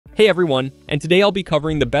Hey everyone, and today I'll be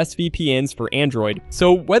covering the best VPNs for Android.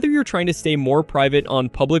 So whether you're trying to stay more private on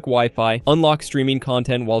public Wi-Fi, unlock streaming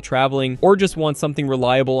content while traveling, or just want something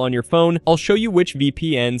reliable on your phone, I'll show you which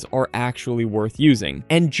VPNs are actually worth using.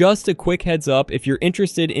 And just a quick heads up, if you're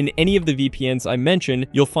interested in any of the VPNs I mentioned,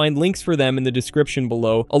 you'll find links for them in the description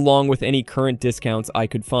below, along with any current discounts I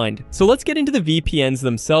could find. So let's get into the VPNs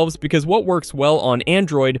themselves, because what works well on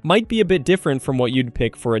Android might be a bit different from what you'd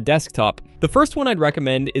pick for a desktop. The first one I'd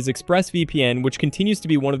recommend is ExpressVPN, which continues to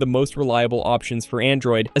be one of the most reliable options for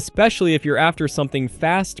Android, especially if you're after something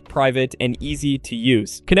fast, private, and easy to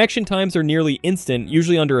use. Connection times are nearly instant,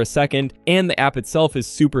 usually under a second, and the app itself is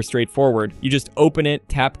super straightforward. You just open it,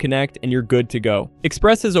 tap connect, and you're good to go.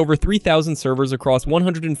 Express has over 3,000 servers across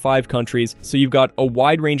 105 countries, so you've got a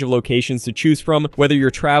wide range of locations to choose from, whether you're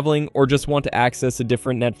traveling or just want to access a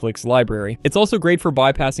different Netflix library. It's also great for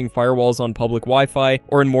bypassing firewalls on public Wi-Fi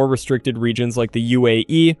or in more restricted regions like the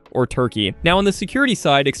UAE or Turkey. Now on the security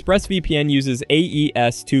side, ExpressVPN uses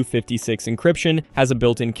AES-256 encryption, has a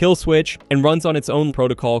built-in kill switch, and runs on its own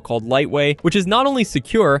protocol called Lightway, which is not only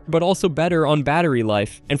secure, but also better on battery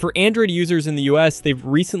life. And for Android users in the US, they've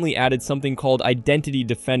recently added something called Identity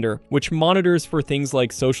Defender, which monitors for things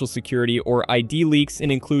like social security or ID leaks and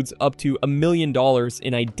includes up to $1 million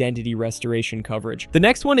in identity restoration coverage. The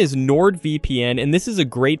next one is NordVPN, and this is a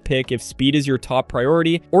great pick if speed is your top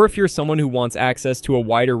priority, or if you're someone who wants access to a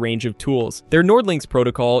wider range of tools. Their NordLynx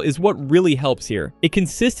protocol is what really helps here. It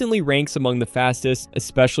consistently ranks among the fastest,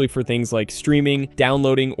 especially for things like streaming,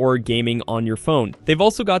 downloading, or gaming on your phone. They've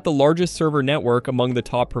also got the largest server network among the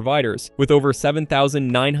top providers, with over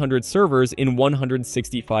 7,900 servers in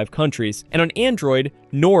 165 countries. And on Android,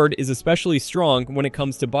 Nord is especially strong when it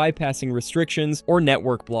comes to bypassing restrictions or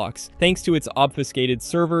network blocks, thanks to its obfuscated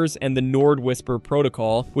servers and the Nord Whisper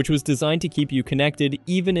protocol, which was designed to keep you connected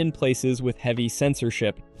even in places with heavy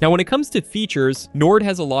censorship. Now, when it comes to features, Nord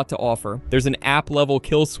has a lot to offer. There's an app-level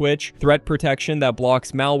kill switch, threat protection that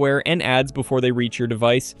blocks malware and ads before they reach your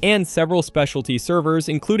device, and several specialty servers,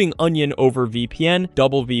 including Onion over VPN,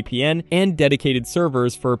 Double VPN, and dedicated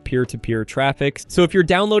servers for peer-to-peer traffic. So if you're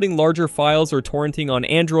downloading larger files or torrenting on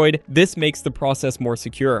Android, this makes the process more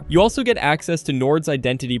secure. You also get access to Nord's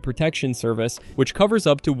identity protection service, which covers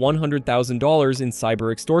up to $100,000 in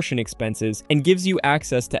cyber extortion expenses and gives you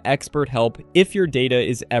access to expert help if your data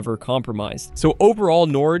is ever compromised. So overall,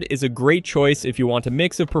 Nord is a great choice if you want a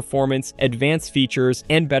mix of performance, advanced features,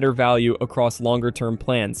 and better value across longer-term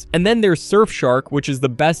plans. And then there's Surfshark, which is the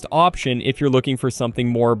best option if you're looking for something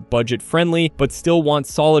more budget-friendly, but still want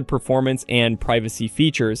solid performance and privacy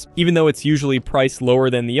features. Even though it's usually priced lower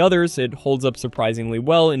than the others, it holds up surprisingly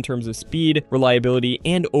well in terms of speed, reliability,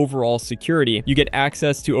 and overall security. You get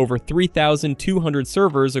access to over 3,200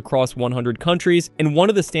 servers across 100 countries, and one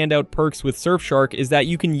of the standout perks with Surfshark is that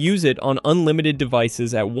you can use it on unlimited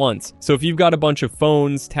devices at once. So if you've got a bunch of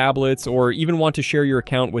phones, tablets, or even want to share your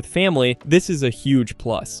account with family, this is a huge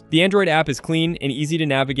plus. The Android app is clean and easy to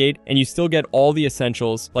navigate, and you still get all the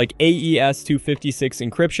essentials like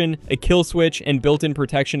AES-256 encryption, a kill switch, and built-in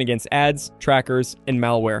protection against ads, trackers, and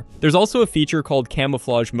malware. There's also a feature called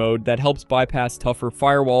camouflage mode that helps bypass tougher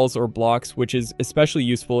firewalls or blocks, which is especially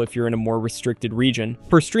useful if you're in a more restricted region.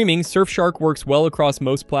 For streaming, Surfshark works well across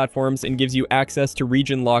most platforms and gives you access to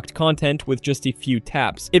region-locked content with just a few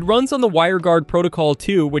taps. It runs on the WireGuard protocol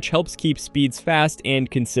too, which helps keep speeds fast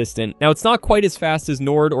and consistent. Now, it's not quite as fast as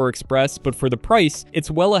Nord or Express, but for the price,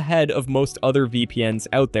 it's well ahead of most other VPNs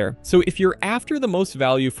out there. So if you're after the most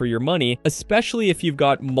value for your money, especially if you've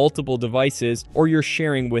got multiple devices or you're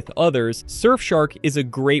sharing with others, Surfshark is a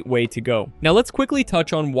great way to go. Now, let's quickly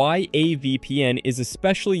touch on why a VPN is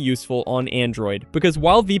especially useful on Android. Because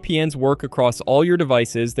while VPNs work across all your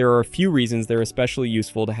devices, there are a few reasons they're especially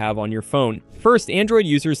useful to have on your phone. First, Android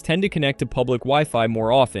users tend to connect to public Wi-Fi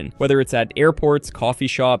more often, whether it's at airports, coffee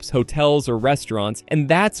shops, hotels, or restaurants, and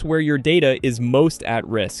that's where your data is most at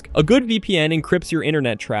risk. A good VPN encrypts your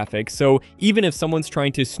internet traffic, so even if someone's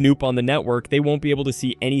trying to snoop on the network, they won't be able to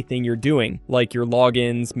see anything you're doing, like your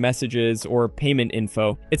logins, messages, or payment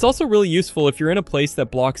info. It's also really useful if you're in a place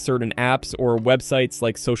that blocks certain apps or websites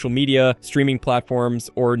like social media, streaming platforms,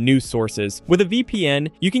 or news sources. With a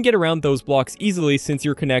VPN, you can get around those blocks easily since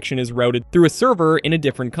your connection is routed through a server in a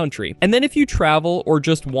different country. And then if you travel or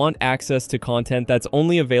just want access to content that's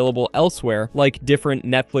only available elsewhere, like different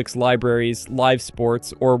Netflix libraries, live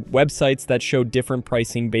sports, or websites that show different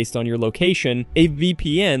pricing based on your location, a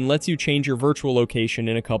VPN lets you change your virtual location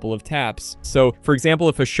in a couple of taps. So, for example,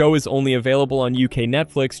 if a show is only available on UK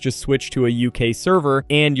Netflix, just switch to a UK server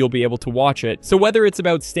and you'll be able to watch it. So whether it's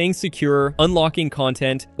about staying secure, unlocking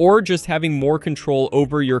content, or just having more control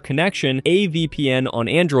over your connection, a VPN VPN on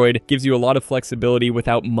Android gives you a lot of flexibility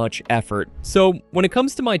without much effort. So when it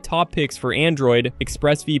comes to my top picks for Android,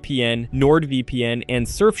 ExpressVPN, NordVPN, and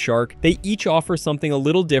Surfshark, they each offer something a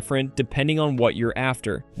little different depending on what you're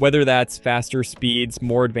after. Whether that's faster speeds,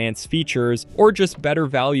 more advanced features, or just better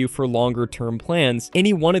value for longer term plans,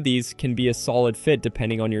 any one of these can be a solid fit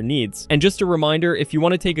depending on your needs. And just a reminder, if you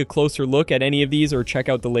want to take a closer look at any of these or check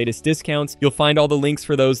out the latest discounts, you'll find all the links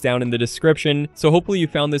for those down in the description. So hopefully you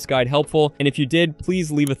found this guide helpful, and if you did,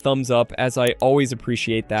 please leave a thumbs up, as I always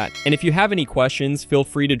appreciate that. And if you have any questions, feel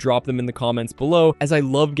free to drop them in the comments below, as I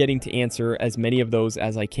love getting to answer as many of those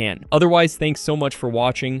as I can. Otherwise, thanks so much for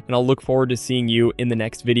watching, and I'll look forward to seeing you in the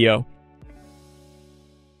next video.